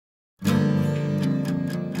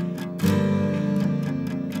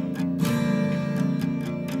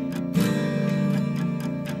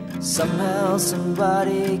Somehow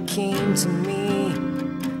somebody came to me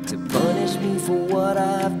to punish me for what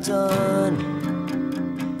I've done.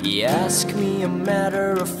 He asked me a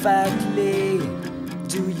matter-of-factly,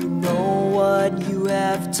 do you know what you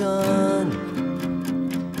have done?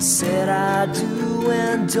 I said I do,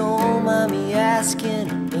 and don't mind me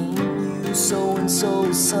asking, ain't you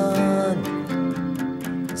so-and-so son?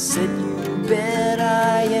 I said you bet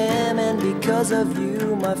I am, and because of you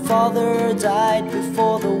my father died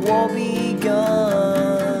before the war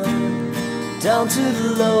begun. Down to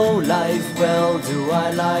the low life, well do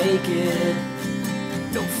I like it.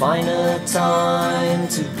 No finer time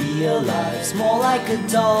to be alive. It's more like a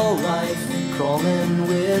dull life crawling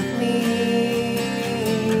with me.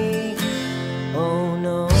 Oh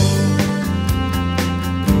no.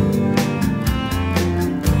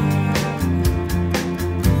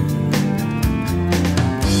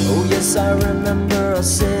 Oh yes, I remember I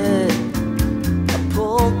said, I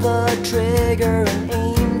pulled the trigger and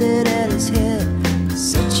aimed it at his head. I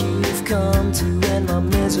said you've come to end my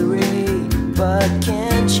misery, but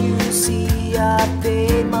can't you see I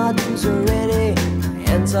paid my dues already? My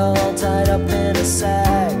hands all tied up in a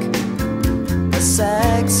sack. The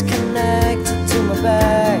sack's connected to my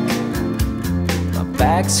back. My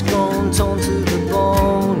back's grown torn to the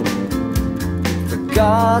bone. For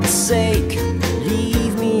God's sake,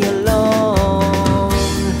 leave me alone.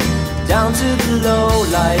 Down to the low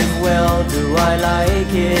life, well do I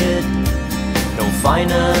like it. No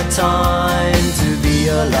finer time to be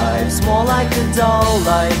alive. It's more like a dull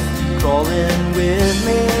life crawling with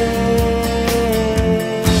me.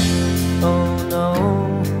 Oh no.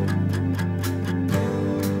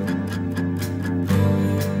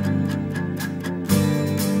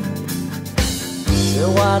 So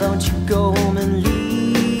why don't you go home and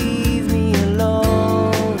leave me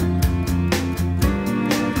alone?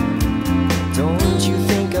 Don't you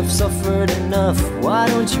think I've suffered enough? Why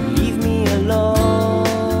don't you leave me alone?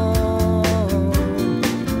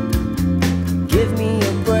 Give me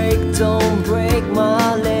a break, don't break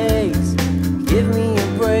my legs. Give me a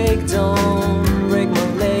break, don't break my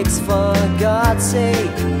legs. For God's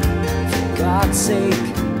sake, for God's sake,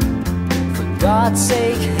 for God's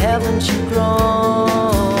sake, haven't you grown?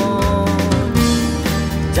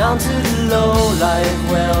 Down to the low life,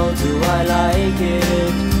 well do I like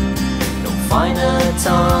it. No finer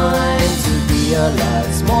time to be alive.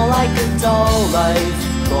 It's more like a dull life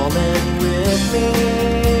crawling with me.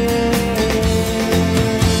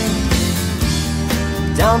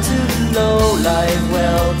 Down to the low life,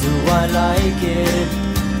 well do I like it.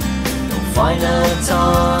 No finer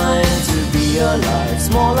time to be alive. It's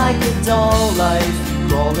more like a dull life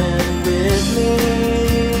crawling with me.